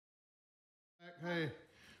Hey,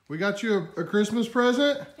 we got you a Christmas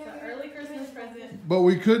present. It's an early Christmas present. But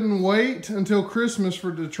we couldn't wait until Christmas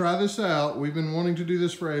to try this out. We've been wanting to do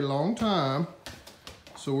this for a long time.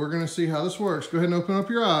 So we're going to see how this works. Go ahead and open up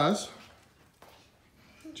your eyes.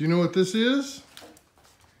 Do you know what this is?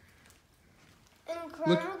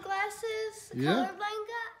 EnChroma glasses? Yeah. Colorblind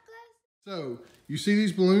glasses? So, you see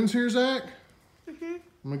these balloons here, Zach? Mm-hmm. I'm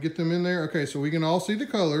going to get them in there. Okay, so we can all see the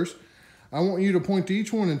colors. I want you to point to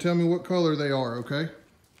each one and tell me what color they are, okay?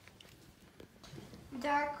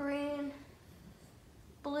 Dark green,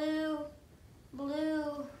 blue,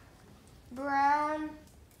 brown,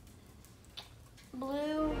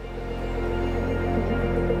 blue,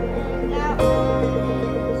 and that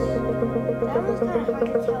one's kind of hard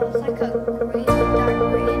to tell. It's like a green, dark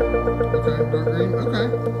green. Okay, dark green. Okay.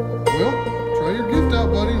 Well, try your gift out,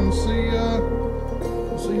 buddy, and see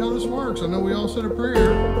how this works. I know we all said a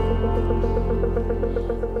prayer.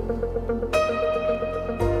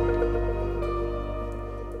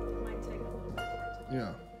 Might take a little bit more time.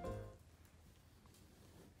 Yeah.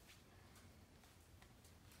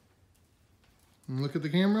 And look at the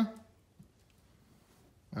camera.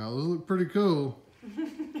 Wow, those look pretty cool.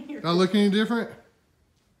 Do I look any different?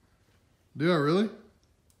 Do I really?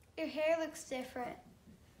 Your hair looks different.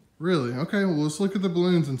 Really? Okay, well, let's look at the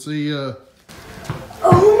balloons and see.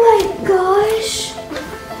 Oh my gosh!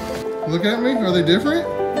 Look at me. Are they different?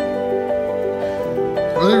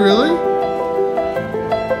 Are they really?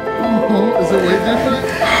 Oh, is it way different?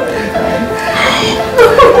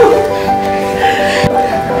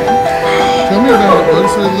 Tell me about it, bud.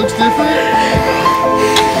 So it looks different?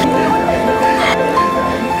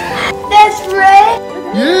 That's red?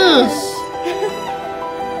 Yes!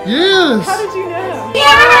 Yes! How did you know?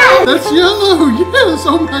 Yeah! That's yellow! Yes!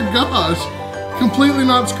 Oh my gosh! Completely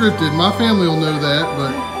not scripted. My family will know that,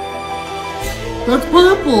 but... That's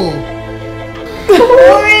purple!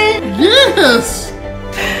 Orange? Yes!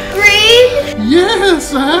 Green? Yes,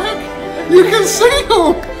 Zach! You can see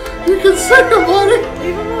them! You can see them, buddy!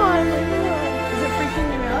 Leave him on. Leave him on. Is it freaking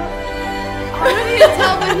you out? I can't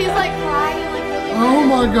tell, but he's like crying, like really. Oh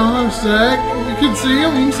my gosh, Zach! You can see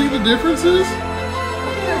them? You can see the differences?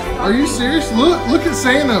 Are you serious? Look at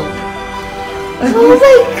Santa! Oh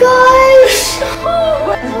my gosh!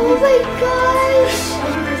 Oh my gosh!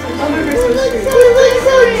 He looks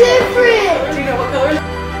so different! Do you know what color?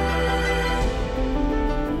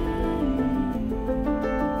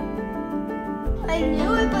 I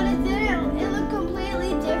knew it, but it didn't. It looked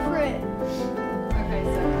completely different. Okay,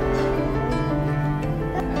 so.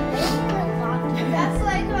 That's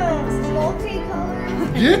like a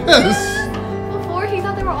multicolored. Yes! Before he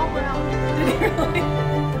thought they were all brown. Did he really?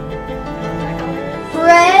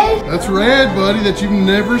 Red? That's red, buddy, that you've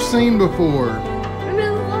never seen before. And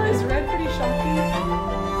then look, is red pretty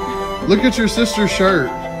shocking? Look at your sister's shirt.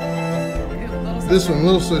 Little This one,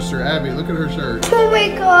 little sister, Abby, look at her shirt. Oh my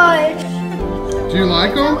gosh. Do you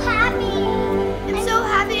like them? I'm so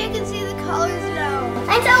happy I can see the colors now.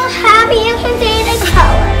 I'm so happy I can see the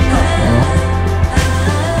colors.